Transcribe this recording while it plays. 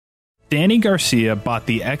Dany Garcia bought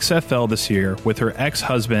the XFL this year with her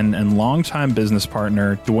ex-husband and longtime business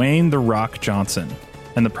partner, Dwayne "The Rock" Johnson,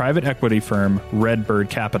 and the private equity firm Redbird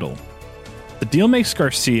Capital. The deal makes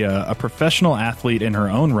Garcia, a professional athlete in her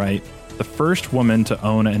own right, the first woman to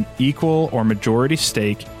own an equal or majority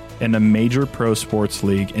stake in a major pro sports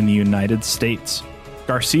league in the United States.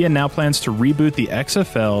 Garcia now plans to reboot the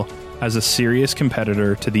XFL as a serious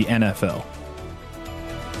competitor to the NFL.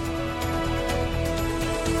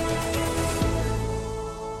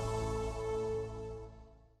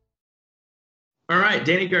 All right,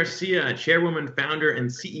 Dany Garcia, chairwoman, founder, and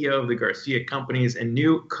CEO of the Garcia Companies and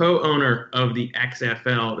new co-owner of the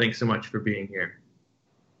XFL. Thanks so much for being here.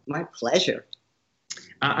 My pleasure.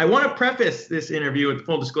 I want to preface this interview with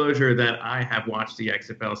full disclosure that I have watched the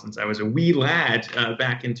XFL since I was a wee lad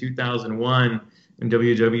back in 2001 when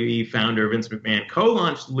WWE founder Vince McMahon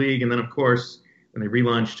co-launched the league. And then, of course, when they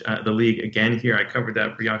relaunched the league again here, I covered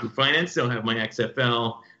that for Yahoo Finance. Still have my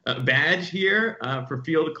XFL badge here for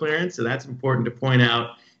field clearance. So that's important to point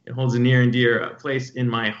out. It holds a near and dear place in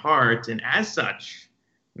my heart. And as such,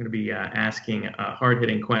 I'm going to be asking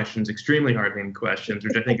hard-hitting questions, extremely hard-hitting questions,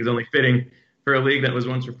 which I think is only fitting for a league that was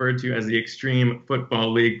once referred to as the Extreme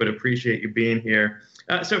Football League, but appreciate you being here.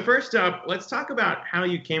 So first up, let's talk about how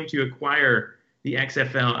you came to acquire the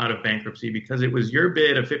XFL out of bankruptcy, because it was your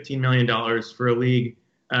bid of $15 million for a league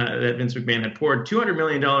that Vince McMahon had poured $200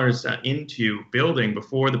 million into building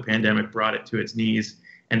before the pandemic brought it to its knees,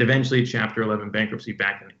 and eventually Chapter 11 bankruptcy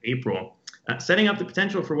back in April, setting up the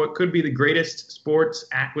potential for what could be the greatest sports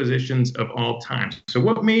acquisitions of all time. So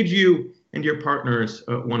what made you and your partners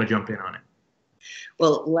want to jump in on it?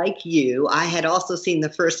 Well, like you, I had also seen the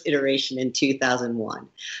first iteration in 2001,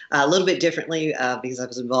 a little bit differently because I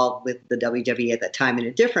was involved with the WWE at that time in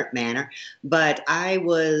a different manner. But I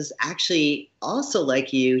was actually also,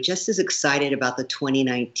 like you, just as excited about the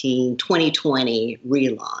 2019-2020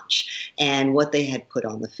 relaunch and what they had put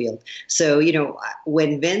on the field. So, you know,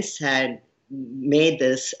 when Vince had made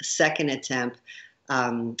this second attempt,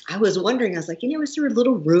 I was wondering, I was like, you know, is there a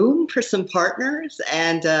little room for some partners?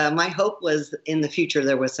 And my hope was in the future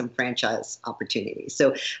there was some franchise opportunities.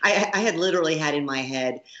 So I had literally had in my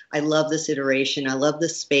head, I love this iteration. I love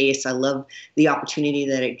this space. I love the opportunity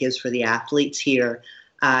that it gives for the athletes here,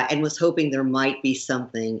 and was hoping there might be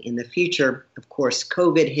something in the future. Of course,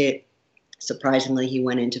 COVID hit. Surprisingly, he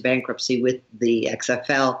went into bankruptcy with the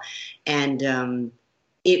XFL. And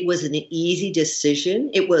it was an easy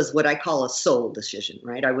decision. It was what I call a soul decision,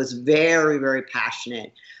 right? I was very, very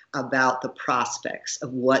passionate about the prospects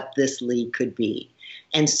of what this league could be.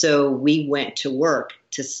 And so we went to work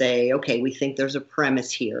to say, okay, we think there's a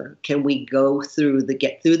premise here. Can we go through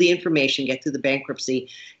get through the information, get through the bankruptcy,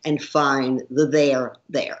 and find the there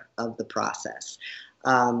of the process?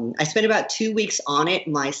 I spent about 2 weeks on it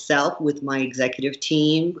myself with my executive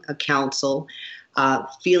team, a council,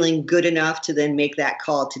 feeling good enough to then make that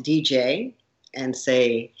call to DJ and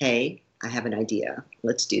say, hey, I have an idea.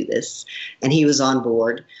 Let's do this. And he was on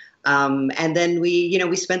board. And then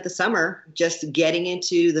we spent the summer just getting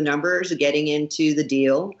into the numbers, getting into the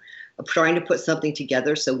deal, trying to put something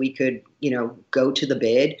together so we could, go to the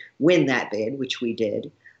bid, win that bid, which we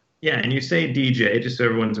did. Yeah, and you say DJ, just so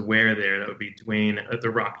everyone's aware there, that would be Dwayne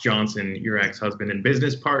 "The Rock" Johnson, your ex-husband and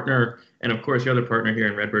business partner, and of course your other partner here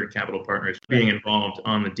in Redbird Capital Partners being involved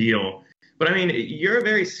on the deal. But I mean, you're a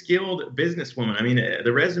very skilled businesswoman. I mean,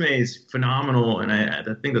 the resume is phenomenal, and I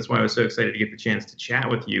think that's why I was so excited to get the chance to chat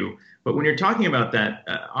with you. But when you're talking about that,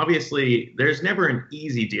 obviously there's never an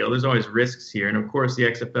easy deal. There's always risks here. And of course the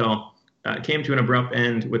XFL came to an abrupt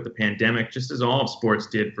end with the pandemic, just as all of sports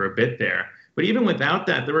did for a bit there. But even without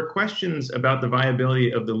that, there were questions about the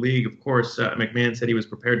viability of the league. Of course, McMahon said he was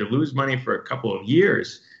prepared to lose money for a couple of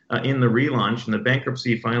years in the relaunch, and the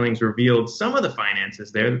bankruptcy filings revealed some of the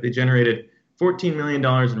finances there, that they generated $14 million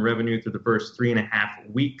in revenue through the first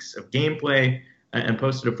 3.5 weeks of gameplay and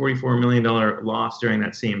posted a $44 million loss during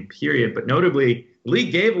that same period. But notably, the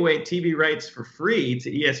league gave away TV rights for free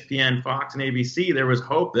to ESPN, Fox, and ABC. There was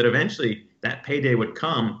hope that eventually that payday would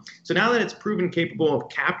come. So now that it's proven capable of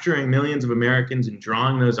capturing millions of Americans and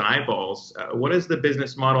drawing those eyeballs, what does the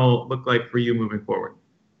business model look like for you moving forward?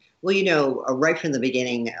 Well, right from the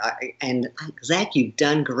beginning, and Zach, you've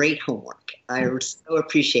done great homework. I so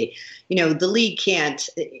appreciate. The league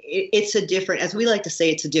it's a different, as we like to say,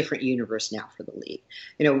 it's a different universe now for the league.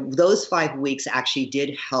 Those 5 weeks actually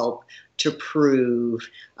did help to prove,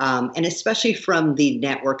 and especially from the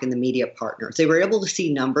network and the media partners, they were able to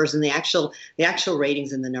see numbers, and the actual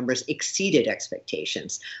ratings and the numbers exceeded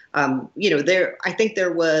expectations. I think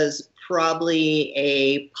there was probably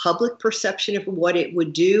a public perception of what it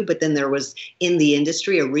would do, but then there was in the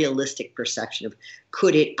industry a realistic perception of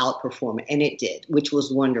could it outperform it, and it did, which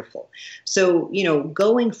was wonderful. So,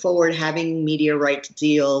 going forward, having media rights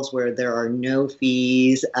deals where there are no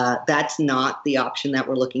fees, that's not the option that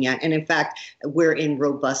we're looking at. And in fact, we're in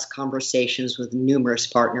robust conversations with numerous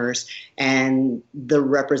partners, and the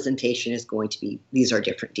representation is going to be, these are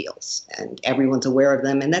different deals, and everyone's aware of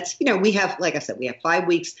them. And that's, we have, like I said, we have 5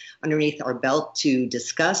 weeks underneath our belt to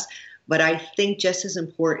discuss. But I think just as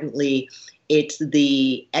importantly, it's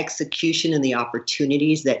the execution and the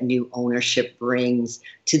opportunities that new ownership brings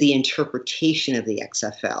to the interpretation of the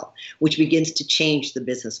XFL, which begins to change the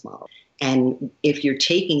business model. And if you're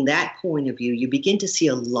taking that point of view, you begin to see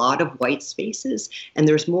a lot of white spaces, and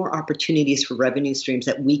there's more opportunities for revenue streams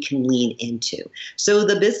that we can lean into. So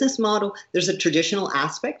the business model, there's a traditional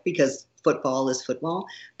aspect because football is football,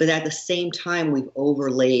 but at the same time, we've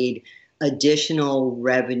overlaid additional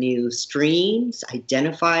revenue streams,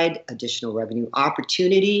 identified additional revenue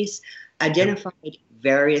opportunities, identified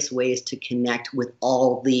various ways to connect with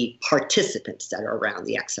all the participants that are around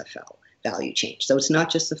the XFL value chain. So it's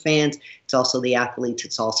not just the fans, it's also the athletes,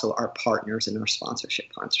 it's also our partners and our sponsorship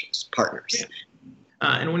partners. Yeah.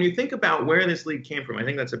 And when you think about where this league came from, I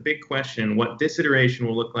think that's a big question, what this iteration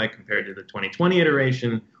will look like compared to the 2020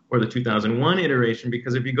 iteration or the 2001 iteration,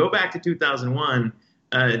 because if you go back to 2001,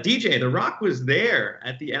 DJ, The Rock was there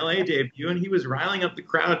at the LA debut, and he was riling up the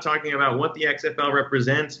crowd talking about what the XFL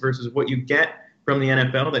represents versus what you get from the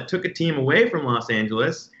NFL that took a team away from Los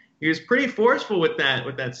Angeles. He was pretty forceful with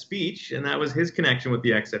that speech, and that was his connection with the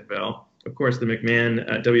XFL. Of course, the McMahon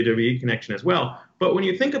WWE connection as well. But when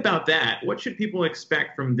you think about that, what should people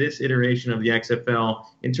expect from this iteration of the XFL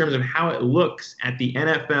in terms of how it looks at the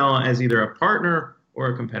NFL as either a partner or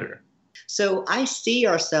a competitor? So I see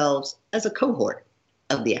ourselves as a cohort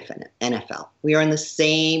of the NFL. We are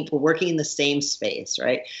we're working in the same space,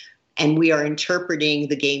 right? And we are interpreting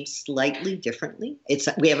the game slightly differently.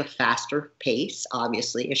 We have a faster pace,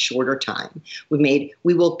 obviously, a shorter time. We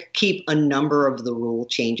will keep a number of the rule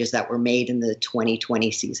changes that were made in the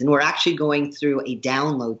 2020 season. We're actually going through a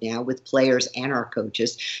download now with players and our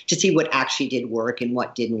coaches to see what actually did work and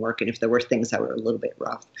what didn't work, and if there were things that were a little bit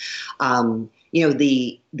rough.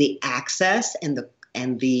 The access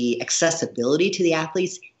and the accessibility to the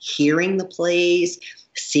athletes, hearing the plays,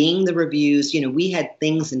 seeing the reviews, we had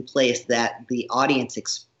things in place that the audience,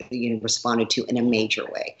 responded to in a major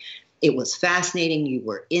way. It was fascinating. You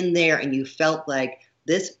were in there and you felt like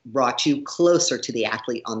this brought you closer to the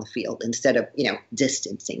athlete on the field instead of,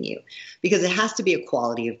 distancing you, because it has to be a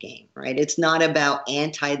quality of game, right? It's not about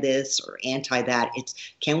anti this or anti that. It's,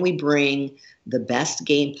 can we bring the best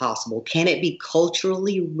game possible? Can it be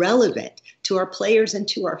culturally relevant to our players and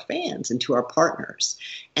to our fans and to our partners?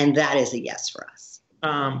 And that is a yes for us.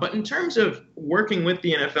 But in terms of working with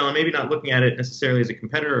the NFL, and maybe not looking at it necessarily as a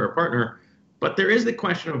competitor or partner, but there is the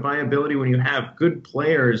question of viability when you have good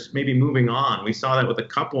players maybe moving on. We saw that with a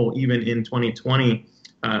couple even in 2020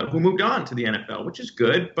 who moved on to the NFL, which is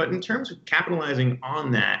good. But in terms of capitalizing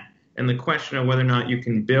on that and the question of whether or not you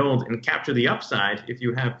can build and capture the upside if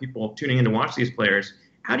you have people tuning in to watch these players,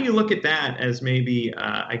 how do you look at that as maybe,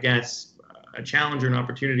 a challenge or an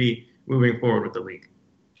opportunity moving forward with the league?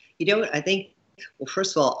 I think, well,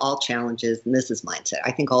 first of all challenges, and this is mindset,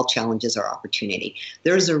 I think all challenges are opportunity.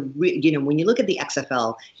 There's when you look at the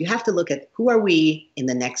XFL, you have to look at who are we in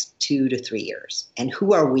the next 2 to 3 years, and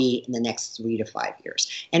who are we in the next 3 to 5 years,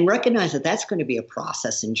 and recognize that that's going to be a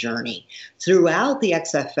process and journey throughout the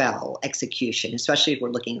XFL execution, especially if we're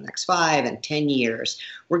looking at the next 5 and 10 years.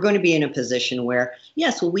 We're going to be in a position where,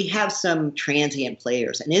 yes, well, we have some transient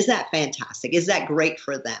players, and is that fantastic? Is that great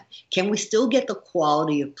for them? Can we still get the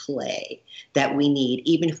quality of play that we need,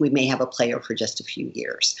 even if we may have a player for just a few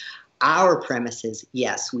years? Our premise is,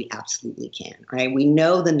 yes, we absolutely can, right? We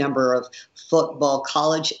know the number of football,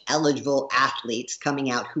 college-eligible athletes coming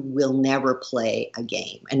out who will never play a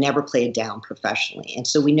game and never play a down professionally. And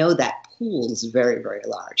so we know that pool is very, very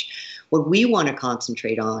large. What we want to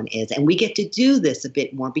concentrate on is, and we get to do this a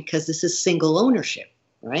bit more because this is single ownership,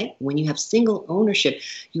 right? When you have single ownership,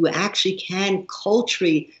 you actually can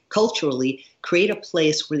culturally create a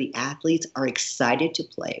place where the athletes are excited to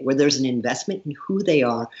play, where there's an investment in who they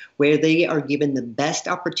are, where they are given the best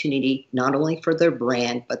opportunity, not only for their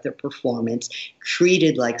brand, but their performance,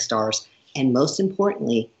 treated like stars, and most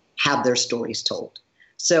importantly, have their stories told.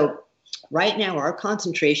 So right now, our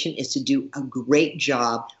concentration is to do a great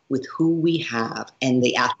job with who we have and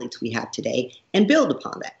the athletes we have today and build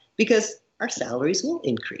upon that. Because our salaries will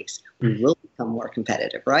increase. We will become more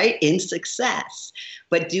competitive, right? In success.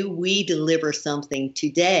 But do we deliver something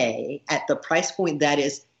today at the price point that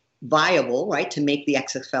is viable, right, to make the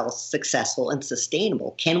XFL successful and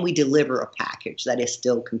sustainable? Can we deliver a package that is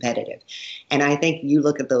still competitive? And I think you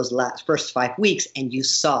look at those first 5 weeks and you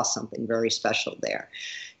saw something very special there.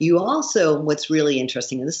 You also, what's really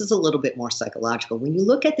interesting, and this is a little bit more psychological, when you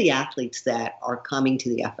look at the athletes that are coming to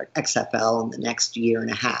the XFL in the next year and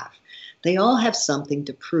a half, they all have something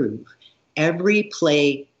to prove. Every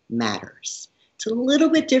play matters. It's a little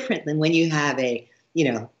bit different than when you have a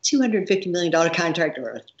 $250 million contract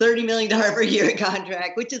or a $30 million per year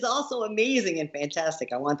contract, which is also amazing and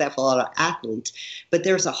fantastic. I want that for a lot of athletes. But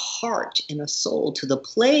there's a heart and a soul to the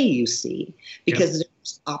play you see because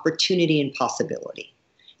there's opportunity and possibility.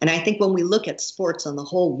 And I think when we look at sports on the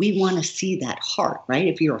whole, we want to see that heart, right?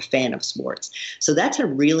 If you're a fan of sports. So that's a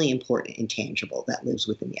really important intangible that lives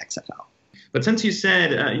within the XFL. But since you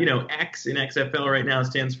said, X in XFL right now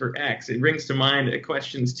stands for X, it brings to mind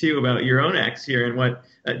questions, too, about your own X here and what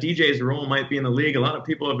DJ's role might be in the league. A lot of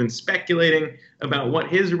people have been speculating about what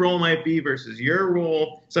his role might be versus your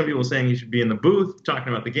role. Some people saying he should be in the booth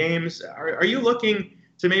talking about the games. Are you looking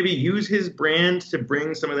to maybe use his brand to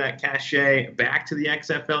bring some of that cachet back to the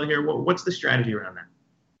XFL here? What's the strategy around that?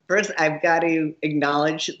 First, I've got to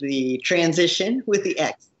acknowledge the transition with the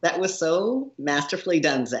X. That was so masterfully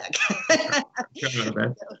done, Zach.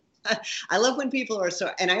 I love when people are so,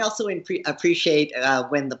 and I also appreciate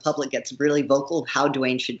when the public gets really vocal of how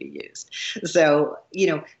Dwayne should be used. So,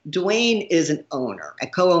 Dwayne is an owner, a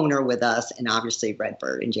co-owner with us, and obviously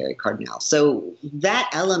Redbird and Jerry Cardinal. So that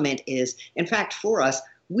element is, in fact, for us,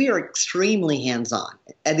 we are extremely hands-on.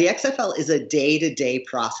 And the XFL is a day-to-day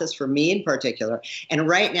process for me in particular. And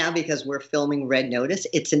right now, because we're filming Red Notice,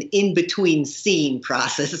 it's an in-between scene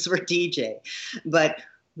process for DJ. But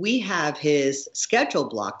we have his schedule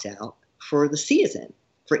blocked out for the season,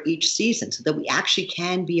 for each season, so that we actually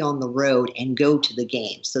can be on the road and go to the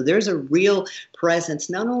games. So there's a real presence,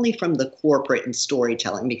 not only from the corporate and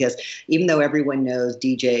storytelling, because even though everyone knows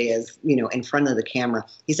DJ is, in front of the camera,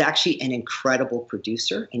 he's actually an incredible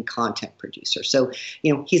producer and content producer. So,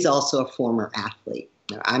 he's also a former athlete.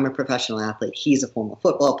 I'm a professional athlete. He's a former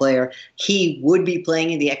football player. He would be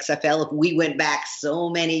playing in the XFL if we went back so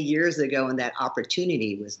many years ago and that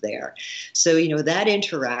opportunity was there. So, that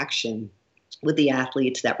interaction with the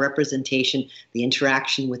athletes, that representation, the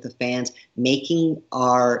interaction with the fans, making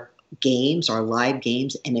our games, our live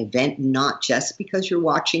games, an event, not just because you're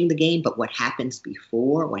watching the game, but what happens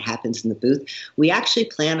before, what happens in the booth. We actually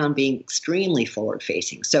plan on being extremely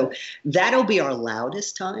forward-facing. So that'll be our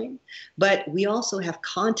loudest time. But we also have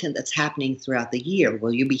content that's happening throughout the year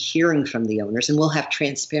where you'll be hearing from the owners, and we'll have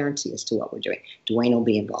transparency as to what we're doing. Dwayne will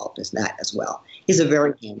be involved in that as well. He's a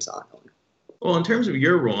very hands-on owner. Well, in terms of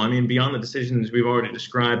your role, beyond the decisions we've already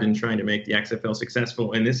described in trying to make the XFL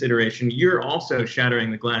successful in this iteration, you're also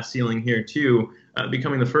shattering the glass ceiling here, too,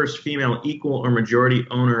 becoming the first female equal or majority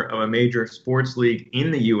owner of a major sports league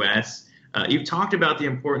in the U.S. You've talked about the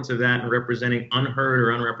importance of that and representing unheard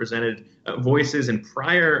or unrepresented voices in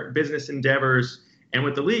prior business endeavors. And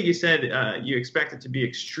with the league, you said you expect it to be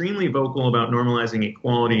extremely vocal about normalizing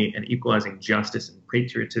equality and equalizing justice, and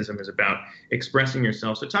patriotism is about expressing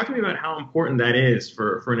yourself. So talk to me about how important that is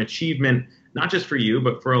for an achievement, not just for you,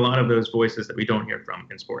 but for a lot of those voices that we don't hear from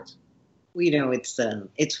in sports.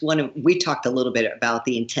 It's one of, we talked a little bit about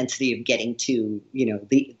the intensity of getting to,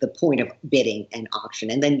 the point of bidding and auction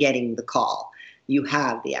and then getting the call. You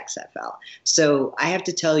have the XFL. So I have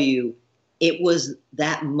to tell you, it was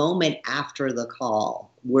that moment after the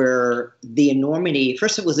call where the enormity,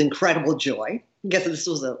 first it was incredible joy. I guess this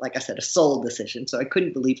was, like I said, a soul decision. So I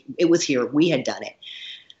couldn't believe it was here. We had done it.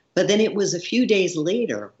 But then it was a few days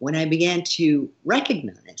later when I began to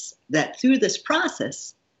recognize that through this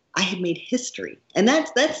process, I had made history. And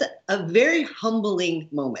that's a very humbling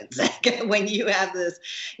moment, Zach, when you have this,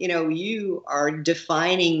 you are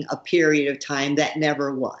defining a period of time that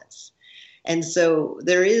never was. And so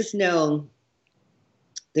there is no,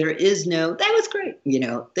 that was great.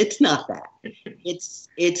 It's not that.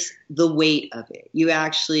 It's the weight of it. You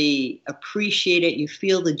actually appreciate it. You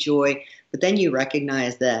feel the joy, but then you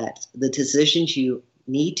recognize that the decisions you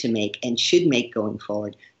need to make and should make going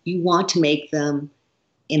forward, you want to make them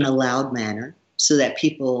in a loud manner so that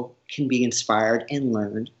people can be inspired and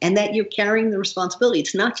learn, and that you're carrying the responsibility.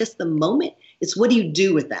 It's not just the moment. It's what do you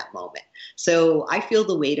do with that moment? So I feel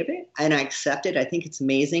the weight of it and I accept it. I think it's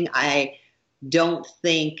amazing. I don't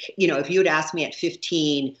think, if you had asked me at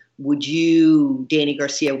 15, would you, Danny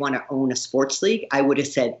Garcia, want to own a sports league? I would have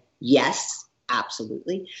said yes,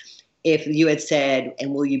 absolutely. if you had said,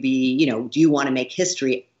 and will you be, do you want to make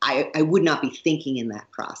history? I would not be thinking in that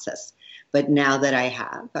process. But now that I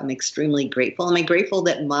have, I'm extremely grateful. And I'm grateful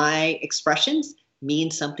that my expressions mean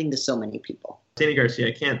something to so many people. Sandy Garcia,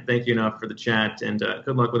 I can't thank you enough for the chat, and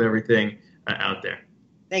good luck with everything out there.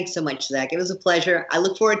 Thanks so much, Zach. It was a pleasure. I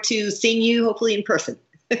look forward to seeing you, hopefully in person.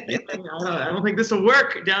 I don't think this will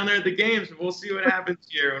work down there at the games, but we'll see what happens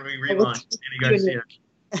here when we relaunch. Sandy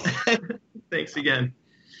Garcia. Thanks again.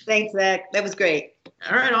 Thanks, Zach. That was great.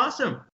 All right, awesome.